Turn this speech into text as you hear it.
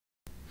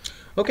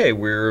Okay,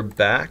 we're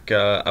back.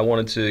 I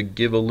wanted to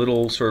give a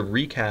little sort of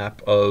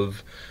recap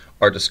of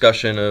our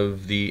discussion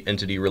of the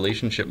entity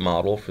relationship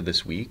model for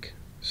this week.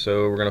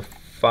 So we're going to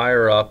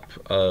fire up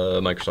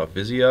Microsoft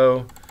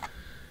Visio,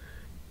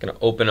 going to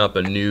open up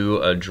a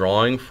new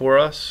drawing for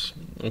us.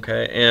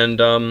 Okay,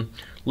 and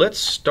let's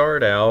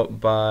start out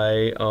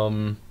by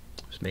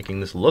just making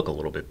this look a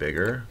little bit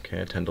bigger.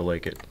 Okay, I tend to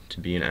like it to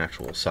be an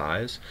actual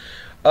size.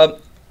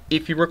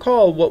 If you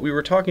recall, what we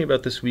were talking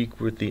about this week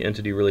with the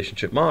entity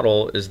relationship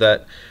model is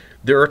that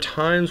there are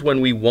times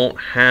when we won't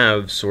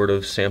have sort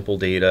of sample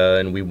data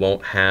and we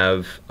won't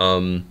have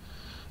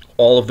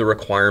all of the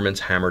requirements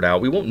hammered out.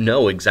 We won't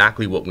know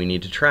exactly what we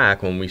need to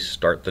track when we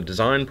start the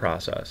design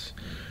process.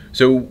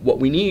 So what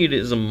we need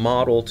is a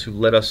model to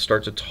let us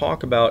start to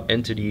talk about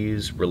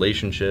entities,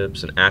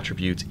 relationships, and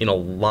attributes in a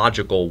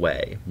logical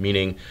way,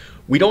 meaning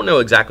we don't know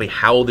exactly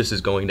how this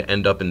is going to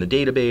end up in the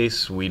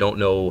database. We don't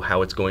know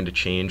how it's going to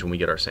change when we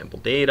get our sample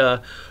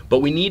data, but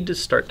we need to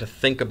start to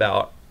think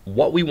about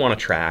what we want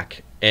to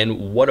track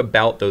and what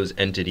about those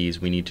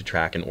entities we need to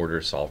track in order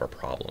to solve our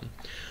problem.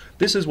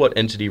 This is what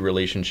entity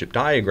relationship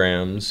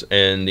diagrams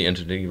and the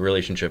entity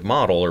relationship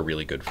model are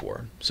really good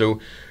for. So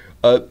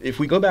if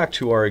we go back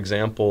to our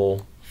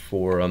example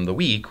for the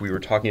week, we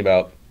were talking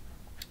about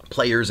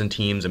players and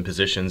teams and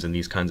positions and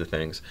these kinds of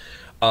things.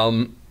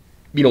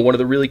 One of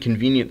the really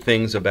convenient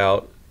things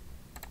about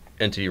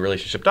entity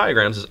relationship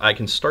diagrams is I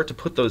can start to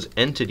put those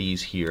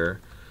entities here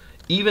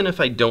even if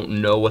I don't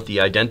know what the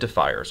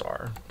identifiers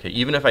are. Okay,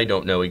 even if I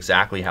don't know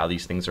exactly how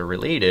these things are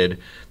related,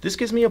 this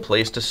gives me a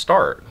place to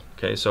start.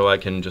 Okay, so I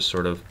can just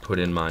sort of put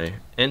in my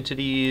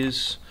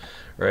entities,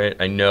 right?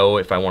 I know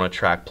if I want to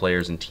track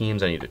players and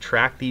teams, I need to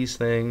track these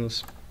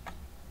things.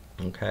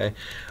 Okay,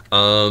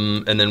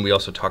 and then we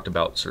also talked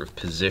about sort of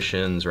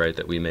positions, right,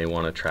 that we may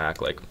want to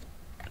track, like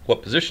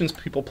what positions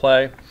people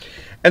play.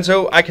 And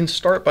so I can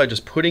start by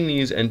just putting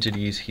these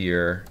entities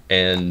here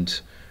and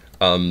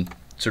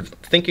sort of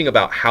thinking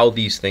about how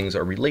these things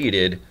are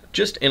related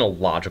just in a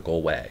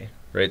logical way,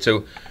 right?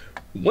 So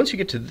once you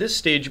get to this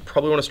stage, you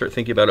probably want to start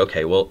thinking about,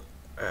 okay, well,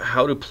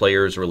 how do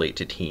players relate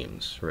to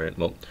teams, right?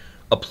 Well,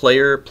 a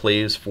player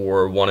plays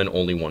for one and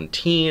only one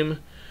team,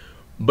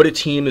 but a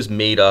team is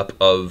made up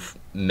of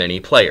many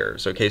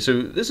players. Okay,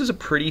 so this is a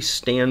pretty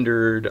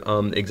standard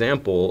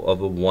example of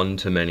a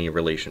one-to-many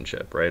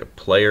relationship, right? A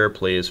player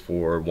plays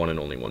for one and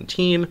only one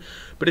team,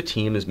 but a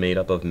team is made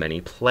up of many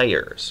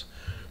players.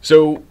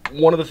 So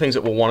one of the things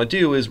that we'll want to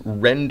do is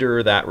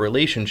render that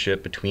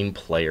relationship between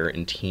player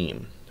and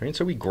team. Right?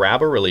 So we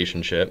grab a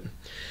relationship,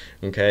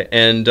 okay,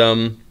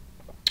 and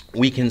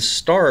we can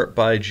start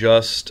by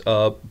just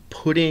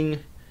putting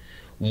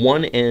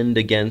one end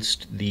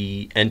against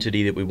the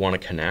entity that we want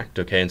to connect,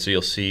 okay, and so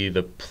you'll see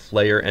the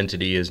player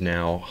entity is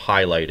now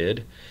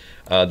highlighted.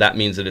 That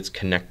means that it's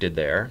connected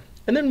there.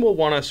 And then we'll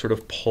want to sort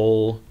of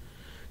pull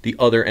the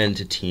other end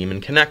to team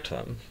and connect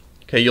them.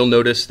 Okay, you'll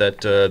notice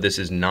that this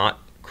is not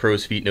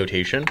crow's feet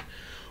notation.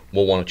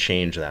 We'll want to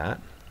change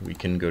that. We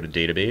can go to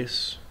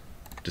Database,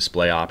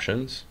 Display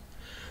Options,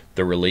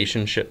 the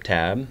Relationship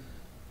tab,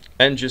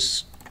 and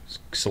just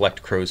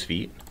select crow's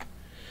feet.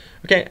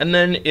 Okay, and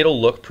then it'll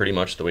look pretty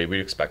much the way we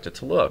expect it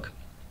to look.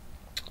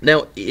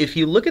 Now, if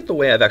you look at the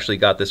way I've actually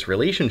got this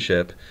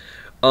relationship,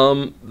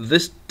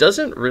 this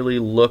doesn't really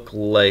look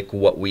like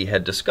what we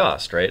had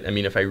discussed, right? I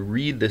mean, if I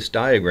read this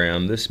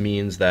diagram, this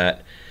means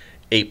that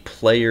a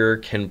player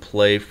can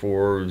play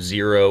for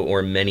 0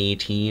 or many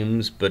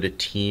teams, but a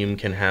team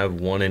can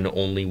have one and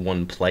only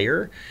one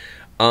player.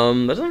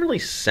 That doesn't really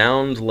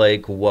sound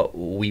like what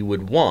we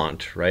would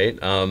want, right?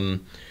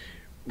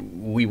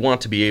 We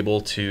want to be able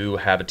to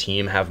have a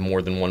team have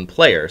more than one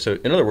player. So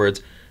in other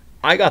words,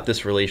 I got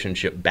this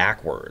relationship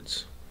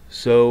backwards.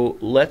 So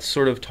let's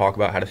sort of talk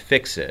about how to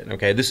fix it.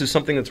 Okay, this is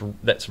something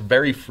that's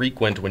very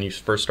frequent when you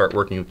first start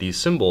working with these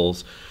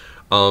symbols.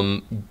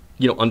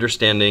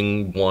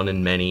 Understanding one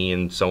and many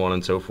and so on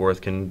and so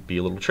forth can be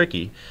a little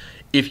tricky.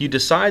 If you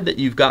decide that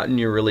you've gotten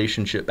your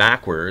relationship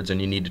backwards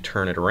and you need to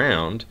turn it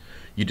around,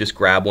 you just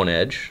grab one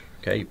edge,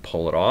 okay, you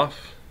pull it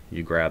off,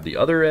 you grab the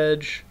other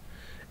edge,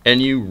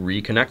 and you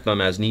reconnect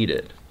them as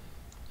needed.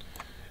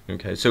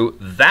 Okay, so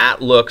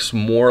that looks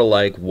more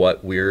like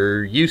what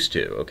we're used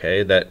to,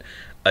 okay, that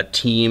a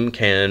team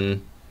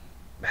can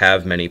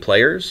have many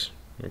players,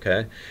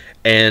 okay,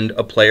 and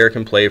a player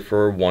can play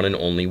for one and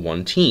only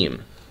one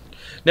team.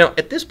 Now,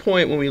 at this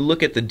point, when we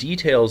look at the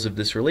details of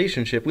this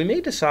relationship, we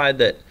may decide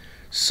that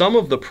some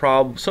of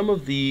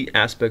the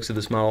aspects of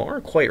this model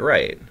aren't quite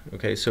right.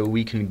 Okay, so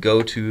we can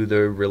go to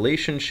the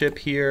relationship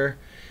here,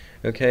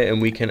 okay,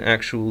 and we can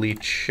actually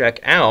check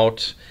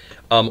out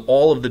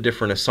all of the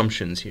different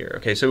assumptions here.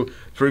 Okay, so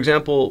for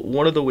example,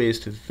 one of the ways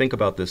to think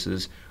about this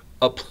is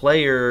a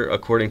player,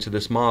 according to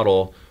this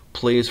model,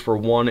 plays for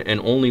one and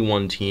only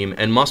one team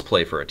and must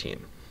play for a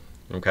team.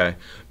 Okay,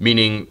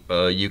 meaning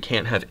you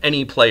can't have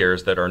any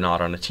players that are not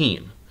on a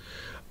team.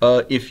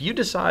 If you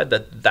decide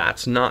that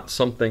that's not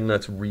something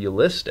that's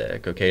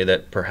realistic, okay,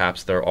 that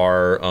perhaps there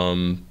are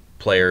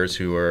players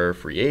who are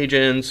free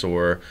agents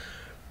or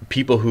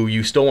people who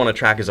you still want to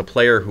track as a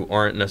player who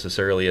aren't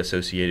necessarily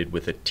associated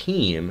with a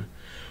team,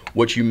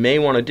 what you may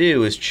want to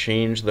do is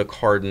change the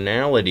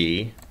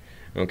cardinality,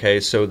 okay,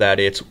 so that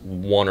it's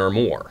one or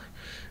more,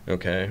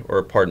 okay,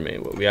 or pardon me,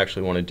 what we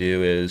actually want to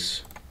do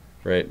is,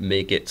 right,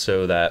 make it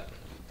so that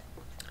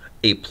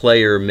a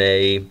player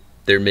may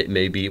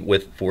be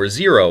with for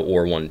 0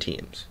 or 1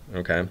 teams,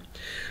 okay.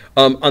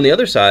 On the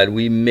other side,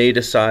 we may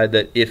decide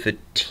that if a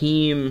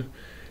team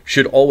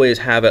should always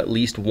have at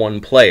least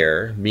 1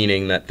 player,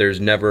 meaning that there's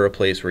never a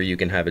place where you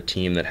can have a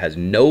team that has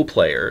no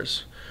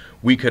players,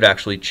 we could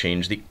actually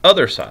change the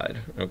other side,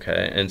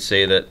 okay, and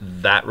say that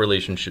that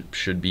relationship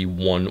should be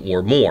 1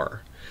 or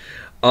more.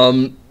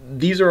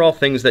 These are all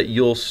things that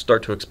you'll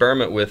start to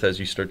experiment with as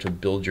you start to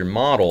build your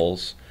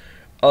models.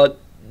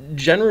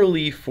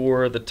 Generally,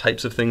 for the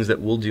types of things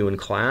that we'll do in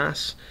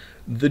class,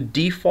 the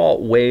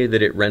default way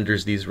that it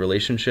renders these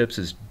relationships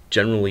is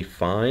generally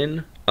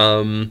fine.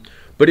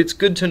 But it's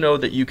good to know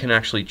that you can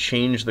actually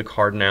change the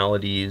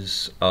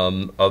cardinalities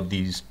of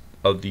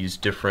these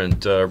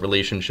different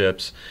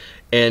relationships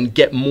and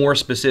get more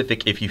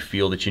specific if you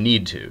feel that you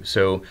need to.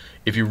 So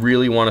if you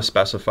really want to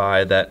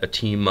specify that a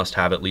team must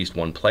have at least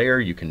 1 player,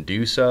 you can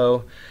do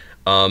so.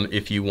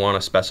 If you want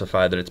to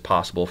specify that it's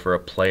possible for a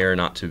player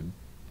not to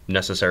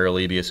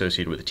necessarily be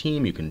associated with a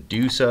team, you can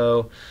do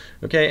so.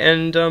 Okay,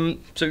 and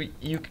so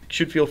you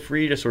should feel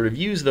free to sort of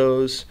use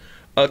those,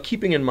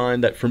 keeping in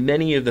mind that for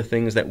many of the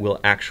things that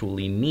we'll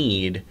actually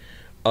need,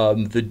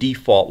 the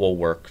default will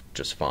work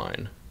just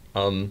fine.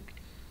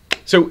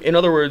 So in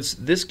other words,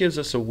 this gives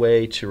us a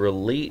way to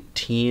relate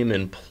team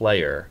and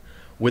player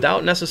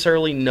without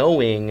necessarily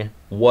knowing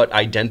what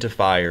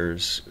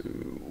identifiers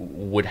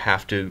would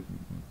have to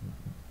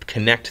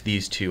connect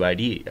these two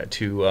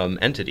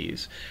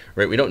entities,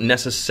 right? We don't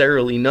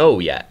necessarily know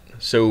yet.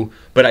 So,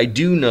 but I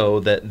do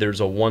know that there's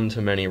a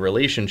one-to-many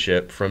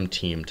relationship from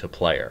team to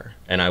player,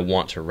 and I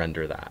want to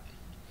render that.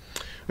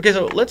 Okay,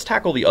 so let's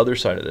tackle the other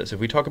side of this. If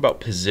we talk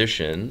about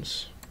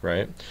positions,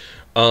 right?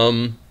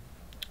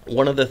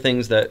 One of the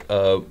things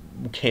that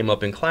came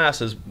up in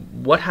class is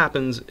what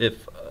happens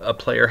if a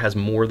player has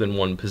more than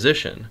 1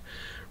 position,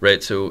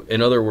 right? So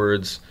in other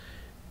words,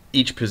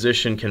 each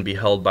position can be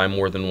held by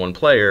more than 1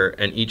 player,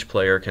 and each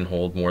player can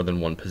hold more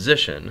than 1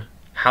 position.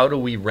 How do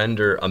we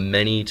render a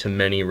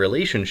many-to-many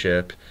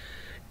relationship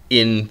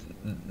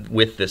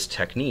with this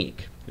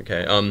technique?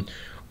 Okay, on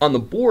the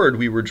board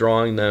we were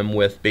drawing them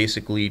with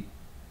basically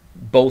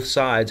both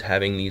sides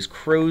having these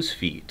crow's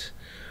feet.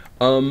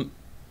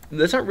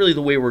 That's not really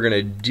the way we're going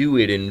to do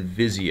it in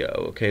Visio.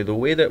 Okay, the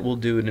way that we'll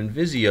do it in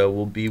Visio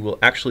will be we'll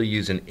actually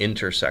use an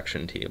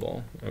intersection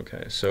table.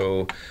 Okay,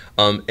 so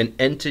an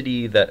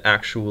entity that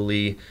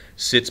actually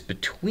sits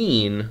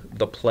between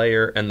the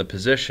player and the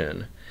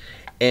position,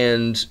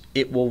 and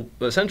it will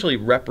essentially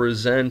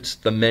represent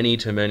the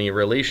many-to-many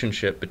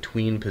relationship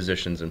between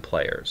positions and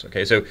players.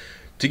 Okay, so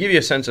to give you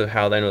a sense of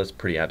how, I know it's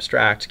pretty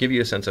abstract, to give you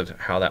a sense of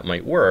how that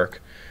might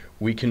work,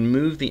 we can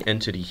move the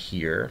entity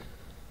here.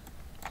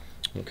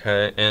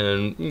 Okay,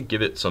 and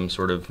give it some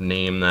sort of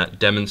name that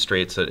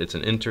demonstrates that it's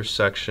an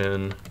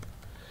intersection.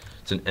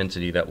 It's an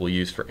entity that we'll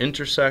use for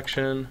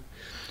intersection.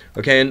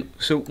 Okay, and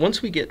so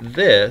once we get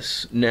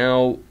this,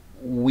 now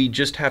we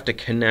just have to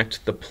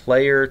connect the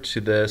player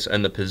to this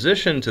and the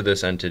position to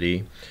this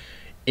entity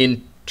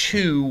in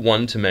 2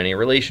 one-to-many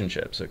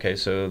relationships. Okay,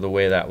 so the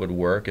way that would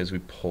work is we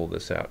pull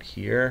this out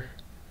here,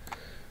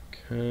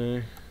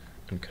 okay,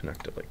 and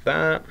connect it like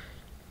that,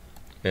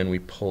 and we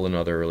pull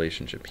another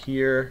relationship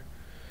here,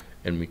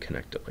 and we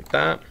connect it like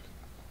that.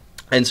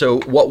 And so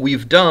what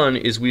we've done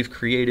is we've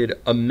created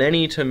a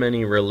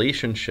many-to-many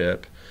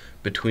relationship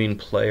between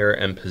player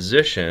and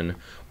position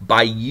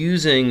by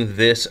using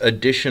this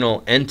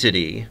additional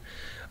entity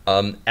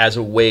as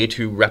a way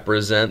to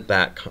represent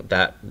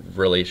that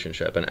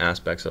relationship and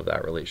aspects of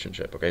that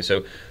relationship. Okay,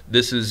 so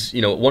this is,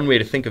 one way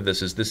to think of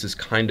this is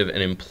kind of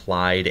an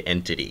implied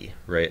entity,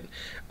 right?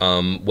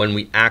 When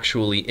we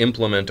actually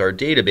implement our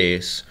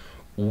database,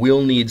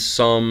 we'll need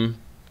some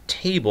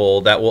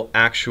table that will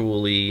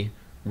actually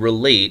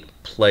relate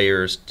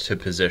players to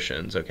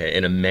positions, okay,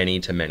 in a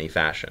many-to-many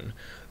fashion.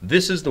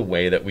 This is the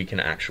way that we can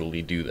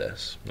actually do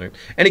this, right?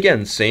 And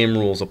again, same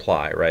rules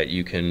apply, right?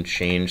 You can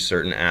change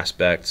certain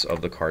aspects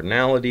of the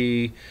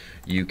cardinality.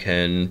 You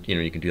can,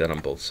 you can do that on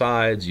both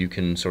sides. You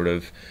can sort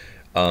of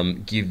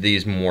give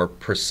these more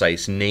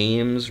precise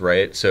names,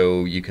 right?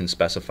 So you can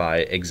specify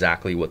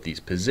exactly what these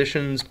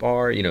positions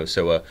are,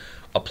 so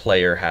a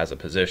player has a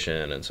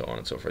position and so on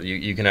and so forth.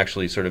 You can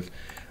actually sort of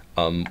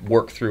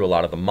work through a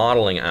lot of the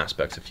modeling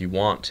aspects if you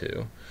want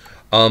to.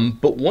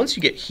 But once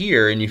you get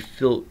here and you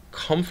feel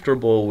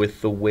comfortable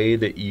with the way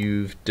that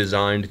you've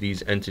designed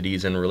these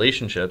entities and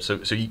relationships, so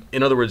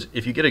in other words,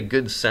 if you get a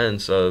good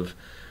sense of,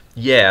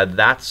 yeah,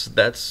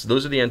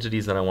 those are the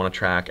entities that I want to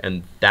track,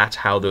 and that's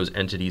how those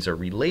entities are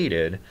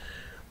related,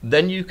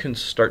 then you can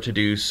start to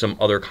do some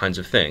other kinds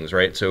of things,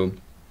 right? So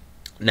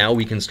now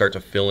we can start to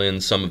fill in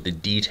some of the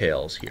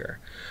details here.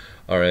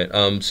 All right,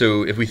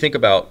 so if we think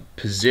about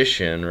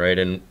position, right,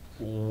 and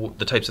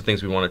the types of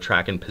things we want to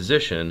track in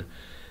position,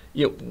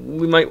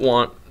 we might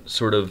want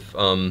sort of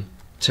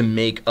to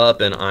make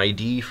up an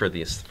ID for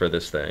this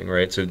thing,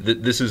 right? So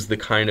this is the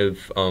kind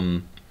of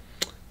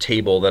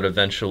table that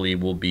eventually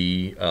will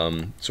be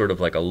sort of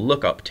like a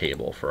lookup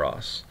table for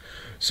us.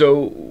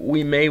 So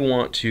we may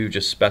want to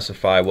just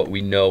specify what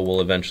we know will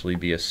eventually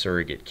be a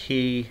surrogate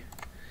key.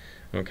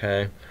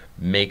 Okay,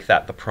 make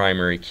that the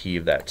primary key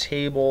of that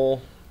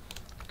table.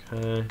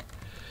 Okay,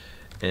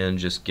 and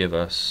just give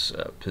us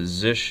a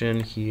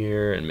position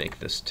here and make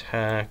this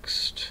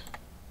text.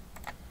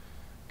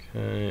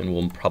 Okay, and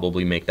we'll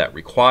probably make that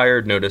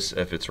required. Notice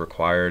if it's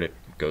required, it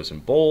goes in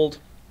bold.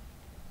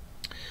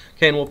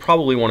 Okay, and we'll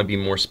probably want to be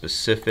more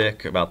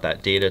specific about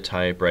that data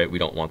type, right? We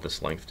don't want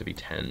this length to be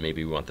 10.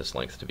 Maybe we want this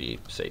length to be,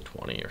 say,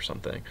 20 or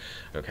something.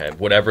 Okay,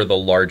 whatever the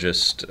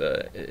largest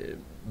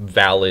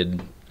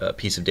valid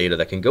piece of data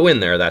that can go in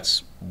there,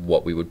 that's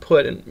what we would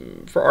put.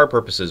 And for our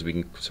purposes, we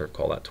can sort of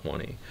call that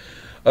 20.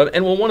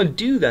 And we'll want to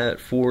do that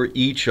for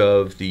each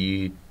of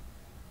the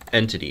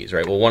entities,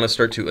 right? We'll want to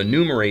start to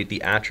enumerate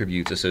the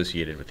attributes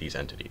associated with these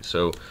entities.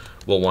 So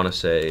we'll want to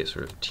say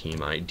sort of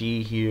team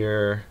ID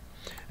here.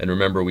 And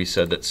remember, we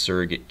said that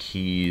surrogate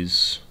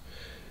keys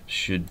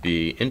should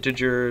be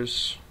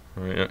integers.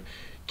 Right?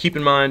 Keep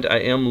in mind, I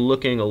am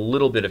looking a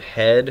little bit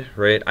ahead,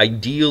 right?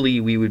 Ideally,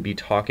 we would be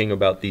talking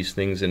about these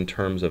things in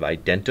terms of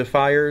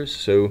identifiers.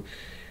 So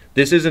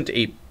this isn't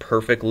a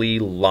perfectly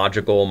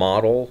logical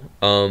model,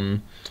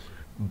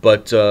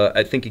 but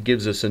I think it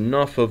gives us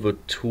enough of a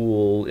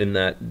tool in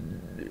that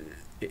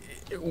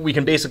we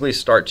can basically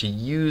start to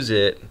use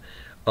it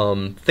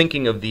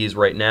thinking of these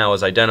right now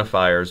as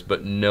identifiers,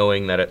 but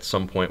knowing that at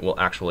some point we'll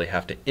actually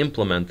have to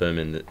implement them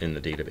in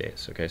the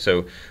database. Okay,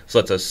 so this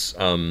lets us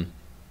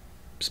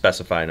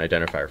specify an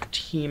identifier for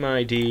team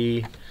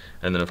ID,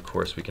 and then of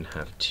course we can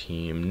have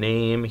team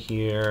name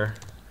here.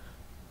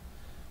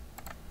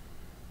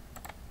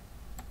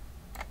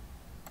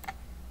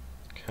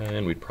 Okay,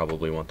 and we'd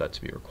probably want that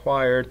to be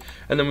required.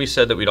 And then we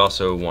said that we'd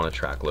also want to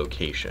track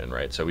location,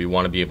 right? So we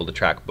want to be able to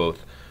track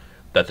both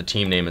that the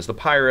team name is the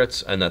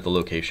Pirates and that the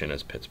location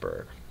is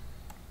Pittsburgh.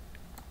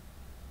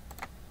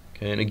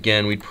 Okay, and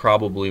again, we'd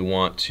probably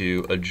want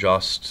to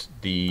adjust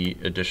the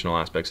additional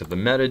aspects of the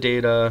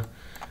metadata.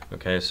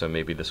 Okay, so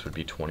maybe this would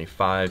be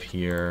 25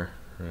 here,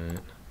 right?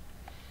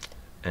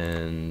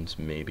 And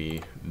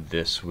maybe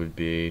this would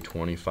be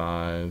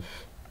 25.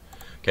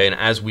 Okay, and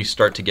as we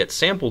start to get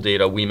sample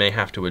data, we may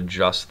have to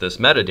adjust this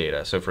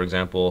metadata. So for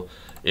example,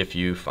 if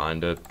you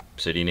find a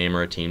city name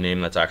or a team name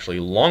that's actually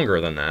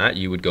longer than that,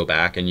 you would go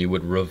back and you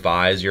would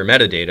revise your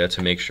metadata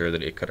to make sure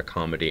that it could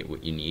accommodate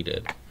what you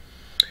needed.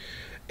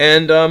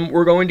 And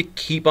we're going to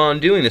keep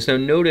on doing this. Now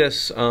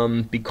notice,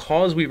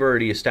 because we've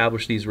already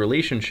established these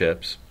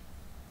relationships,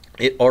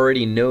 it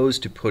already knows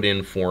to put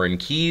in foreign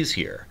keys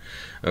here.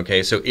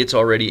 Okay, so it's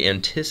already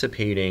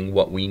anticipating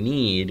what we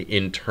need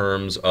in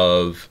terms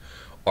of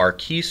our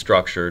key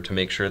structure to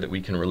make sure that we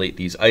can relate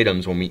these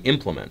items when we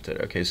implement it.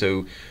 Okay,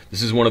 so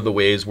this is one of the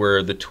ways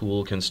where the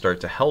tool can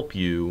start to help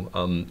you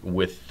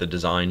with the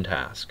design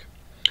task.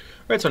 All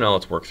right, so now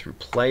let's work through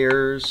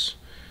players.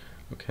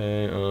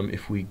 Okay,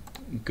 if we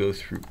go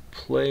through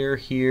player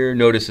here,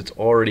 notice it's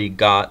already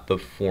got the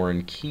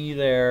foreign key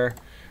there,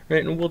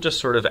 right? And we'll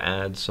just sort of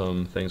add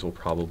some things. We'll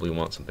probably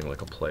want something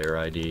like a player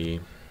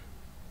ID.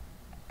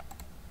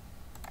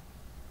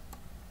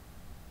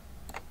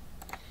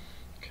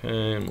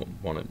 Okay, and we'll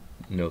want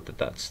to note that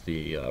that's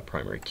the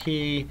primary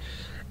key,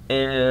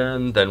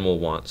 and then we'll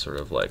want sort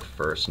of like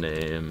first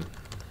name,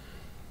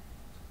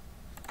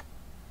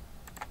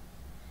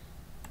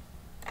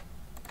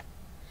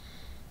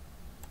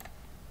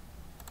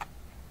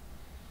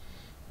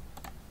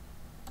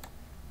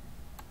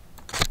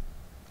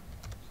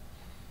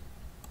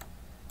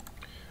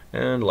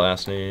 and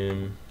last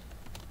name.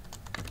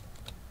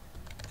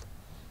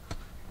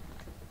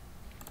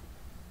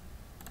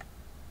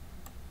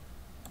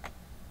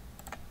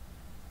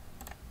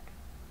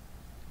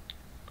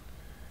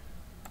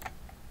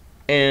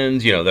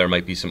 And, you know, there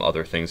might be some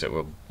other things that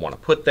we'll want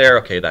to put there.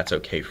 Okay, that's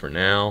okay for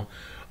now.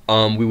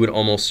 We would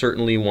almost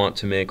certainly want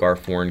to make our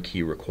foreign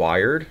key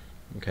required.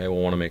 Okay,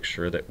 we'll want to make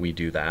sure that we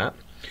do that.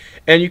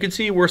 And you can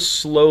see we're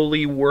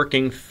slowly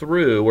working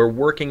through, we're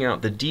working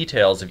out the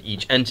details of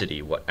each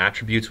entity, what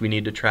attributes we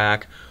need to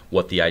track,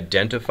 what the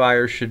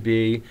identifiers should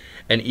be,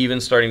 and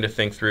even starting to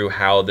think through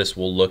how this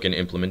will look in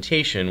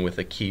implementation with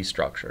a key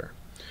structure.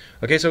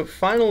 Okay, so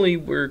finally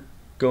we're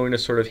going to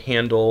sort of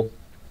handle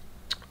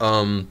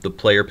the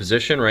player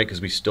position, right? Because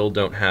we still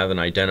don't have an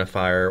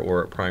identifier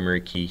or a primary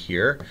key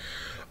here.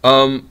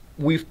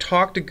 We've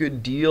talked a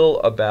good deal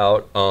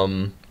about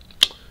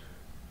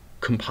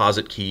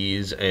composite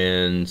keys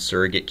and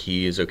surrogate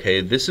keys.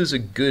 Okay, this is a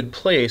good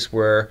place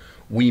where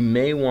we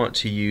may want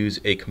to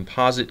use a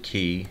composite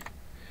key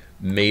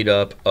made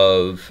up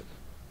of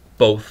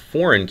both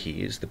foreign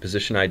keys, the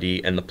position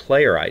ID and the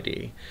player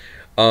ID.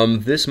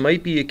 This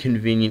might be a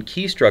convenient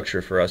key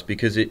structure for us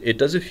because it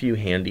does a few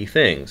handy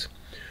things.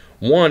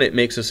 One, it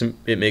makes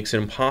it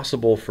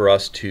impossible for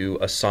us to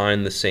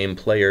assign the same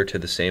player to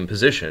the same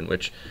position,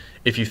 which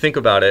if you think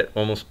about it,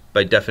 almost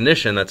by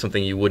definition, that's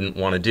something you wouldn't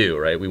want to do,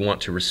 right? We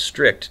want to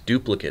restrict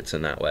duplicates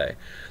in that way.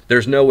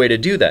 There's no way to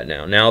do that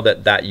now. Now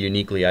that that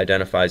uniquely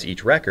identifies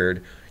each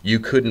record, you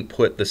couldn't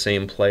put the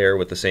same player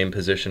with the same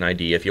position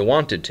ID if you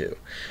wanted to.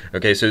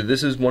 Okay, so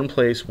this is one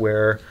place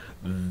where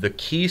the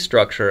key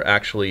structure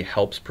actually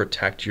helps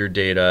protect your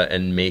data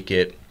and make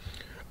it,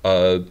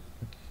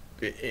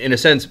 in a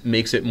sense,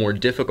 makes it more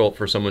difficult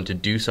for someone to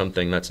do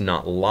something that's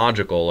not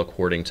logical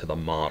according to the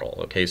model.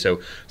 Okay, so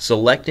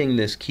selecting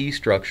this key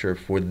structure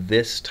for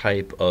this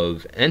type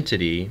of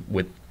entity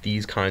with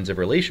these kinds of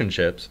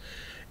relationships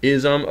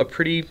is a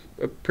pretty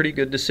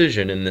good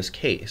decision in this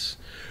case.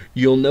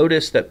 You'll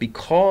notice that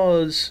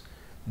because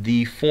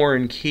the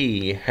foreign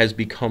key has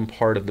become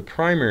part of the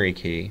primary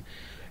key,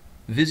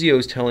 Visio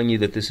is telling you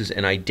that this is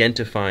an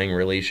identifying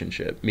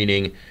relationship,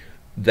 meaning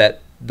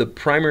that the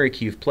primary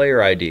key of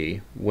player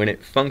ID, when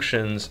it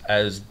functions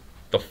as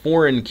the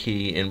foreign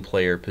key in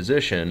player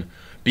position,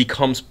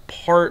 becomes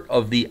part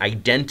of the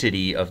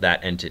identity of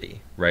that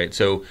entity, right?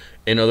 So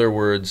in other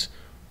words,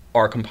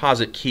 our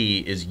composite key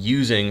is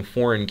using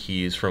foreign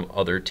keys from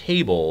other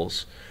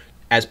tables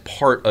as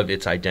part of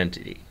its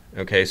identity.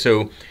 Okay,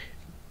 so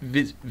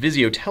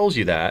Visio tells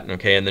you that,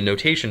 okay, and the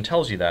notation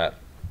tells you that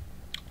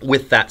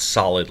with that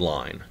solid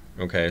line.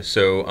 Okay,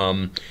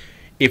 so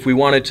if we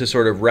wanted to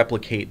sort of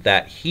replicate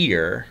that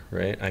here,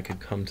 right, I could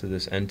come to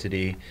this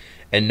entity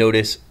and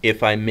notice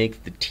if I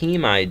make the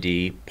team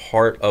ID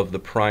part of the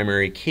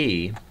primary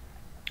key,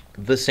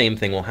 the same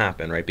thing will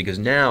happen, right? Because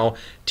now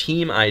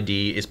team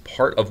ID is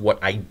part of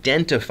what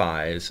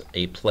identifies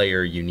a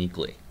player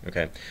uniquely.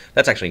 Okay,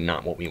 that's actually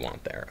not what we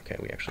want there. Okay,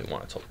 we actually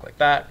want it to look like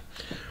that.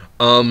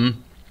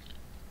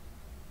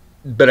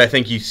 But I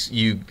think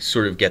you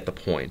sort of get the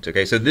point.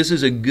 Okay, so this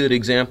is a good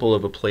example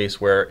of a place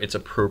where it's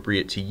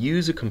appropriate to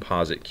use a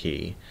composite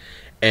key.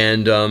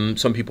 And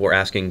some people are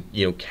asking,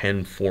 you know,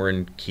 can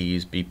foreign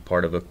keys be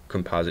part of a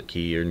composite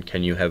key, or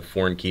can you have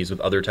foreign keys with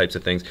other types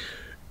of things?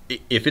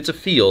 If it's a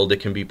field,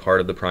 it can be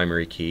part of the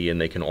primary key, and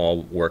they can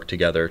all work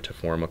together to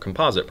form a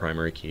composite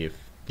primary key if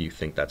you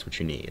think that's what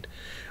you need.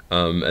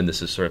 And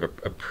this is sort of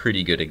a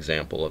pretty good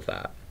example of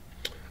that.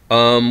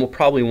 We'll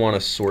probably want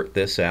to sort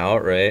this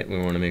out, right? We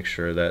want to make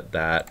sure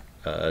that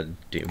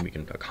we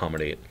can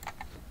accommodate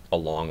a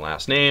long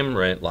last name,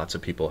 right? Lots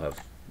of people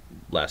have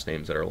last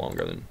names that are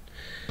longer than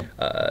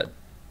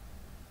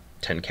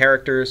 10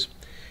 characters.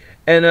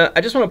 And I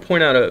just want to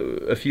point out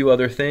a few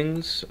other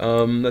things.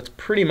 That's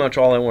pretty much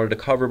all I wanted to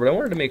cover, but I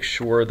wanted to make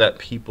sure that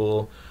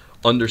people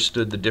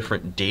understood the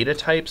different data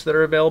types that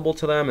are available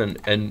to them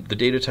and the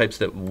data types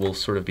that we'll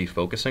sort of be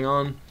focusing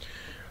on.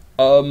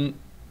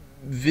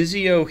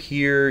 Visio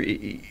here,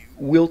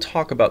 we'll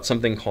talk about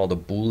something called a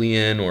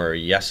Boolean or a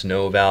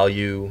yes-no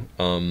value.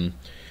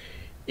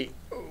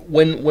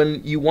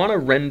 When you want to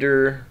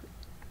render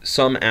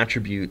some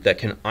attribute that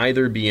can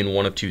either be in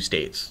one of two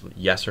states,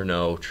 yes or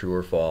no, true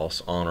or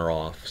false, on or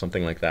off,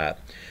 something like that,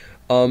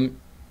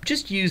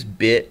 just use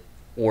bit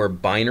or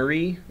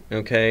binary,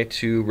 okay,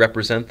 to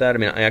represent that. I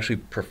mean, I actually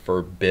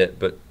prefer bit,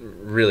 but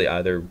really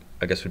either,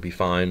 I guess, would be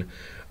fine.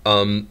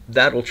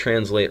 That'll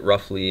translate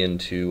roughly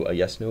into a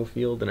yes-no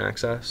field in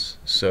Access.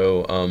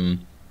 So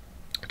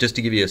just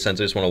to give you a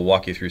sense, I just want to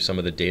walk you through some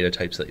of the data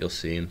types that you'll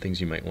see and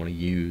things you might want to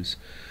use.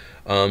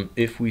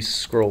 If we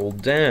scroll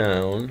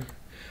down,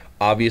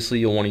 obviously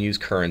you'll want to use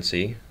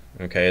currency.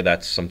 Okay,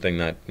 that's something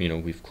that, you know,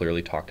 we've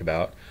clearly talked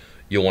about.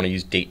 You'll want to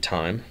use date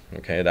time.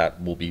 Okay,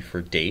 that will be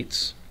for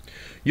dates.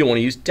 You'll want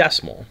to use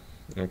decimal.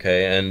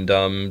 Okay, and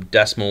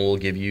decimal will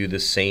give you the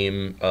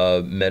same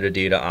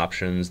metadata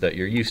options that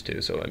you're used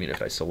to. So I mean,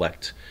 if I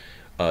select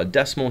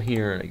decimal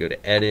here and I go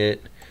to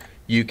edit,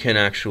 you can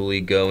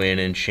actually go in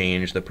and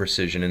change the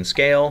precision and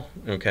scale.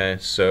 Okay,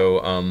 so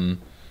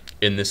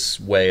in this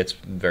way it's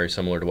very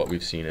similar to what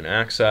we've seen in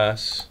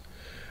Access.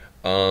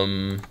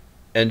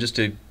 And just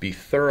to be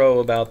thorough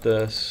about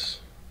this,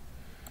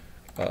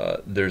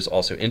 there's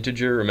also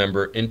integer.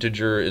 Remember,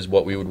 integer is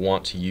what we would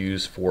want to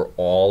use for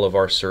all of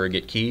our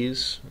surrogate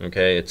keys.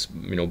 Okay, it's,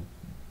 you know,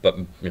 but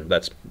you know,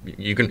 that's,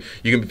 you can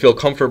feel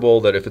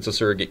comfortable that if it's a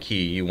surrogate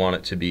key, you want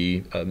it to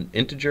be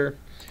integer.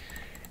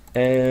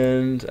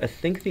 And I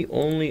think the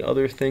only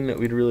other thing that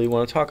we'd really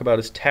want to talk about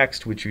is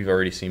text, which we've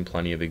already seen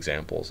plenty of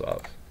examples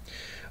of.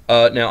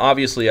 Now,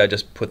 obviously, I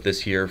just put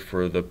this here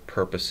for the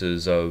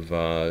purposes of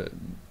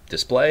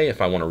display.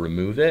 If I want to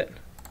remove it,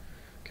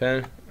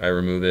 okay, I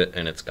remove it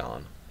and it's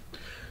gone.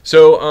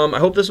 So I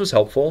hope this was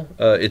helpful.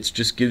 It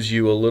just gives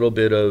you a little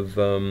bit of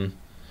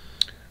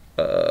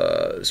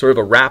sort of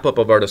a wrap-up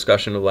of our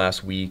discussion of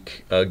last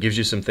week, gives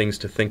you some things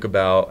to think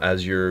about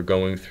as you're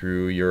going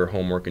through your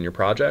homework and your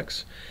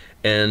projects.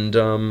 And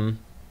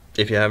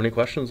if you have any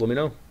questions, let me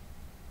know.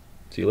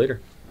 See you later.